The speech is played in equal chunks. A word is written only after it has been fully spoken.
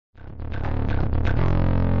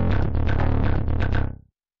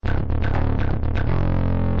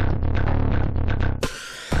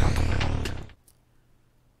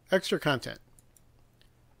Extra content.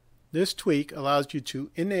 This tweak allows you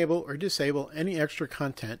to enable or disable any extra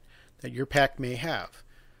content that your pack may have.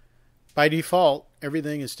 By default,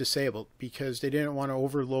 everything is disabled because they didn't want to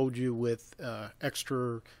overload you with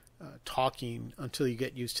extra talking until you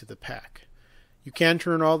get used to the pack. You can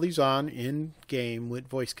turn all these on in game with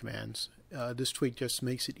voice commands. This tweak just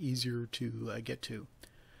makes it easier to get to.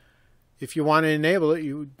 If you want to enable it,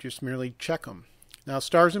 you just merely check them. Now,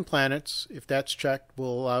 stars and planets, if that's checked,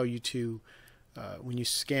 will allow you to, when you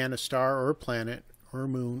scan a star or a planet or a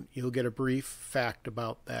moon, you'll get a brief fact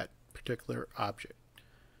about that particular object.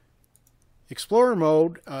 Explorer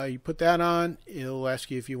mode, you put that on, it'll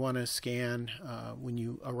ask you if you want to scan when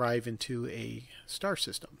you arrive into a star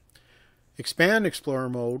system. Expand Explorer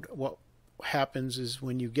mode, what happens is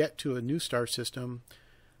when you get to a new star system,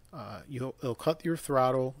 it'll cut your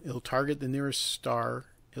throttle, it'll target the nearest star,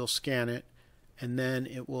 it'll scan it, and then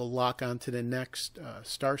it will lock onto the next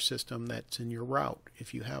star system that's in your route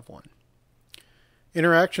if you have one.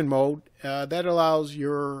 Interaction mode, that allows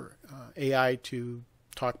your AI to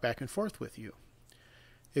talk back and forth with you.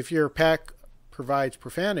 If your pack provides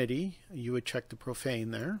profanity, you would check the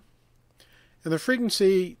profane there. And the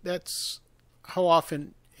frequency, that's how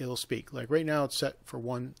often it'll speak. Like right now it's set for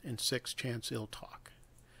 1 in 6 chance it'll talk.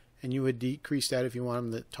 And you would decrease that if you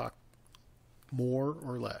want them to talk more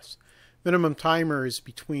or less. Minimum timer is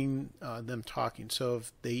between them talking. So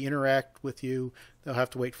if they interact with you, they'll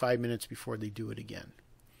have to wait 5 minutes before they do it again.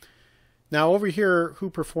 Now over here,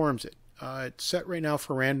 who performs it? It's set right now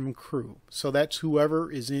for random crew. So that's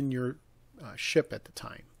whoever is in your ship at the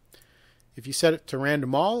time. If you set it to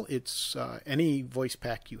random all, it's any voice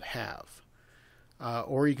pack you have.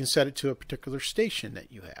 Or you can set it to a particular station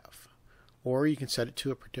that you have. Or you can set it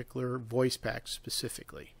to a particular voice pack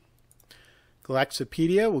specifically.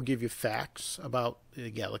 Galactopedia will give you facts about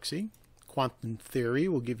the galaxy. Quantum theory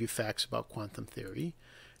will give you facts about quantum theory.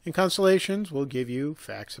 And constellations will give you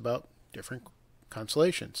facts about different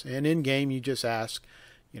constellations. And in game you just ask,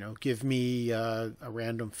 give me a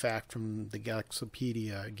random fact from the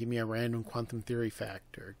Galactopedia, give me a random quantum theory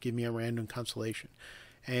fact, or give me a random constellation.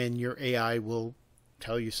 And your AI will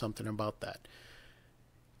tell you something about that.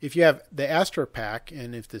 If you have the Astra pack,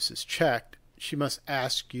 and if this is checked, she must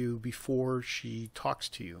ask you before she talks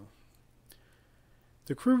to you.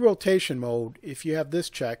 The crew rotation mode, if you have this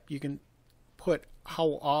checked, you can put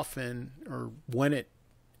how often or when it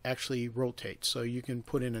actually rotates. So you can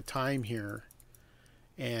put in a time here,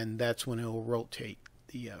 and that's when it will rotate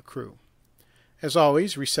the crew. As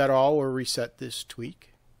always, reset all or reset this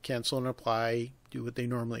tweak. Cancel and apply, do what they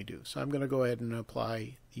normally do. So I'm going to go ahead and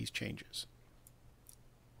apply these changes.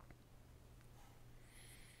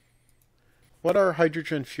 What are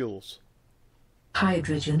hydrogen fuels?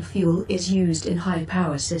 Hydrogen fuel is used in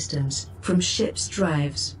high-power systems, from ships'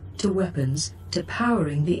 drives, to weapons, to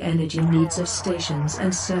powering the energy needs of stations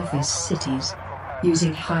and surface cities.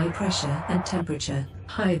 Using high pressure and temperature,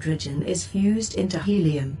 hydrogen is fused into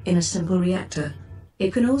helium in a simple reactor.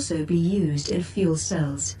 It can also be used in fuel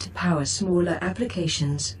cells to power smaller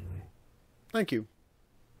applications. Thank you.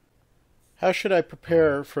 How should I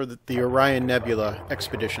prepare for the Orion Nebula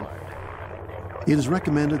expedition? It is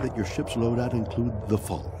recommended that your ship's loadout include the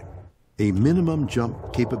following: a minimum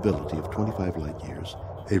jump capability of 25 light years,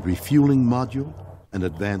 a refueling module, an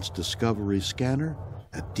advanced discovery scanner,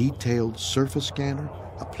 a detailed surface scanner,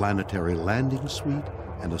 a planetary landing suite,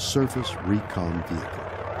 and a surface recon vehicle,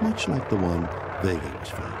 much like the one Vega was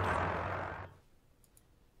found in.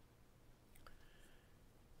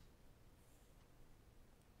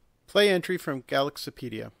 Play entry from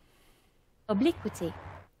Galactopedia. Obliquity.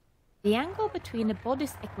 The angle between a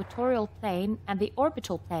body's equatorial plane and the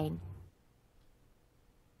orbital plane.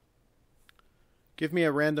 Give me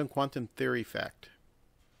a random quantum theory fact.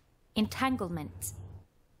 Entanglement.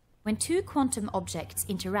 When two quantum objects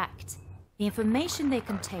interact, the information they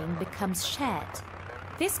contain becomes shared.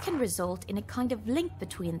 This can result in a kind of link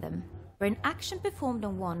between them, where an action performed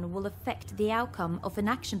on one will affect the outcome of an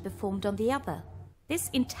action performed on the other. This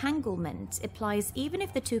entanglement applies even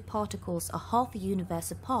if the two particles are half a universe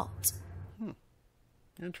apart.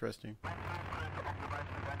 Interesting.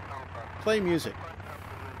 Play music.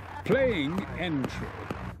 Playing entry.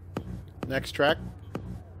 Next track.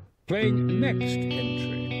 Playing next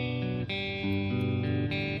entry.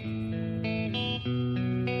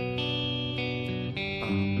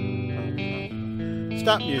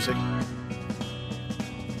 Stop music.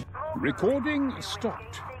 Recording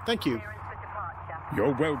stopped. Thank you.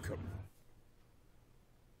 You're welcome.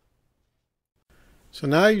 So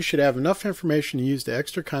now you should have enough information to use the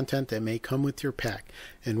extra content that may come with your pack.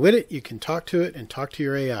 And with it, you can talk to it and talk to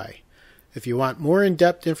your AI. If you want more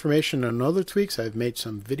in-depth information on other tweaks, I've made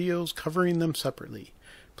some videos covering them separately.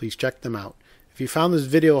 Please check them out. If you found this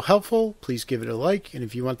video helpful, please give it a like, and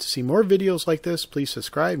if you want to see more videos like this, please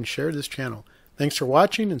subscribe and share this channel. Thanks for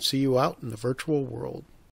watching, and see you out in the virtual world.